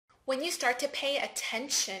When you start to pay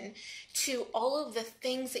attention to all of the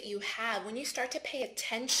things that you have, when you start to pay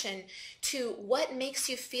attention to what makes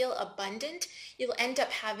you feel abundant, you'll end up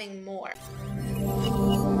having more.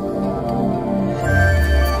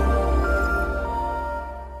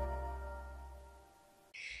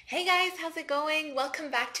 Hey guys, how's it going? Welcome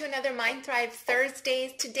back to another Mind Thrive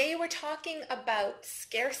Thursdays. Today we're talking about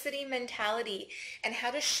scarcity mentality and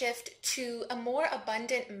how to shift to a more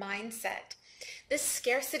abundant mindset. This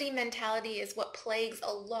scarcity mentality is what plagues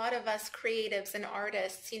a lot of us creatives and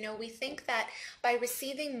artists. We think that by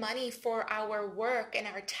receiving money for our work and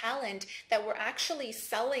our talent that we're actually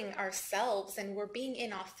selling ourselves and we're being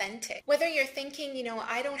inauthentic. Whether you're thinking,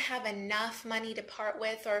 I don't have enough money to part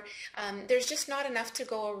with, or there's just not enough to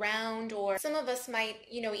go around, or some of us might,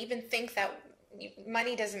 even think that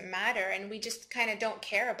money doesn't matter and we just kind of don't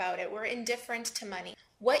care about it. We're indifferent to money.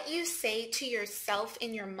 What you say to yourself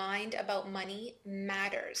in your mind about money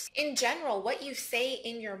matters. In general, what you say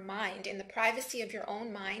in your mind, in the privacy of your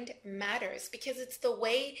own mind, matters because it's the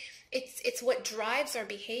way, it's what drives our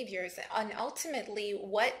behaviors and ultimately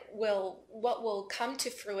what will come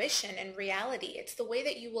to fruition and reality. It's the way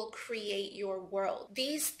that you will create your world.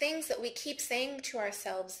 These things that we keep saying to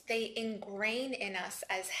ourselves, they ingrain in us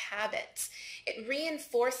as habits. It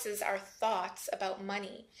reinforces our thoughts about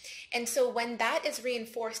money. And so when that is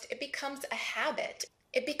reinforced, it becomes a habit.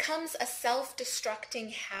 It becomes a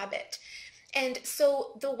self-destructing habit. And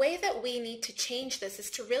so the way that we need to change this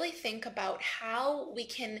is to really think about how we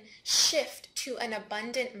can shift to an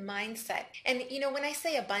abundant mindset. And when I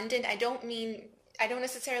say abundant, I don't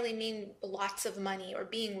necessarily mean lots of money or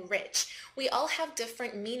being rich. We all have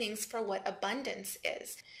different meanings for what abundance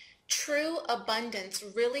is. True abundance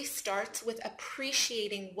really starts with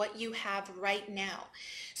appreciating what you have right now.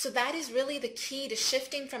 So that is really the key to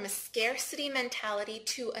shifting from a scarcity mentality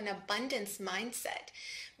to an abundance mindset.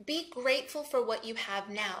 Be grateful for what you have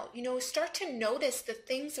now. Start to notice the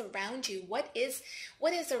things around you. What is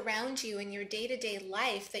around you in your day-to-day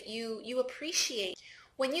life that you appreciate?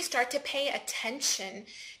 When you start to pay attention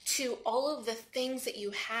to all of the things that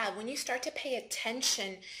you have, when you start to pay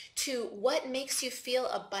attention to what makes you feel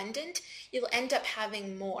abundant, you'll end up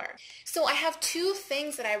having more. So I have two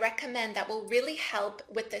things that I recommend that will really help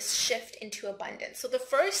with this shift into abundance. So the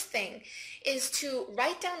first thing is to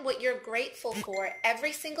write down what you're grateful for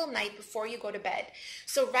every single night before you go to bed.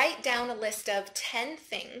 So write down a list of 10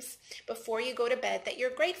 things before you go to bed that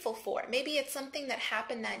you're grateful for. Maybe it's something that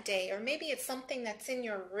happened that day, or maybe it's something that's in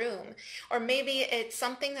your room, or maybe it's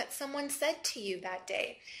something that someone said to you that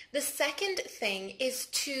day. The second thing is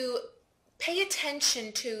to pay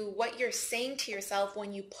attention to what you're saying to yourself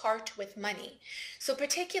when you part with money. So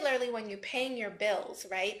particularly when you're paying your bills,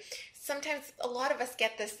 right? Sometimes a lot of us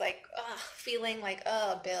get this feeling like,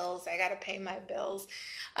 bills, I gotta pay my bills.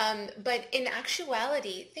 But in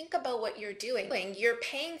actuality, think about what you're doing. You're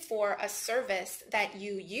paying for a service that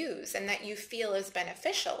you use and that you feel is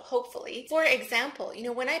beneficial, hopefully. For example,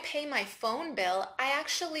 when I pay my phone bill,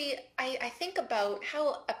 I think about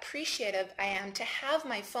how appreciative I am to have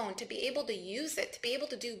my phone, to be able to use it, to be able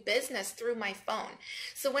to do business through my phone.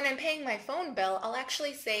 So when I'm paying my phone bill, I'll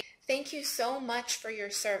actually say, thank you so much for your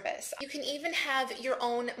service. You can even have your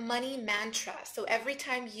own money mantra. So every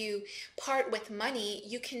time you part with money,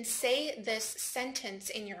 you can say this sentence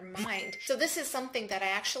in your mind. So this is something that I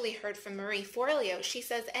actually heard from Marie Forleo. She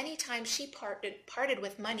says anytime she parted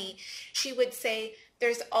with money, she would say,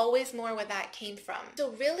 there's always more where that came from. So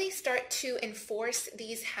really start to enforce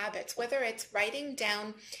these habits, whether it's writing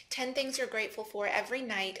down 10 things you're grateful for every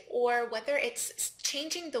night, or whether it's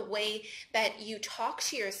changing the way that you talk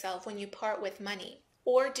to yourself when you part with money,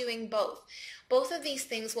 or doing both. Both of these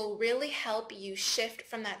things will really help you shift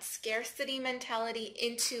from that scarcity mentality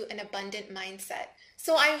into an abundant mindset.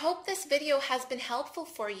 So I hope this video has been helpful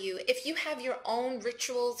for you. If you have your own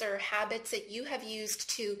rituals or habits that you have used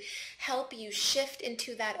to help you shift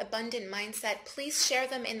into that abundant mindset, please share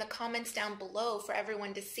them in the comments down below for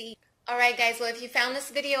everyone to see. Alright guys, well if you found this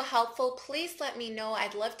video helpful, please let me know.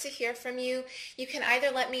 I'd love to hear from you. You can either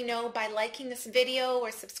let me know by liking this video or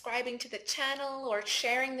subscribing to the channel or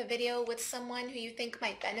sharing the video with someone who you think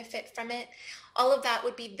might benefit from it. All of that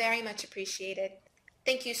would be very much appreciated.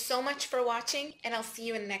 Thank you so much for watching, and I'll see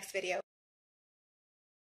you in the next video.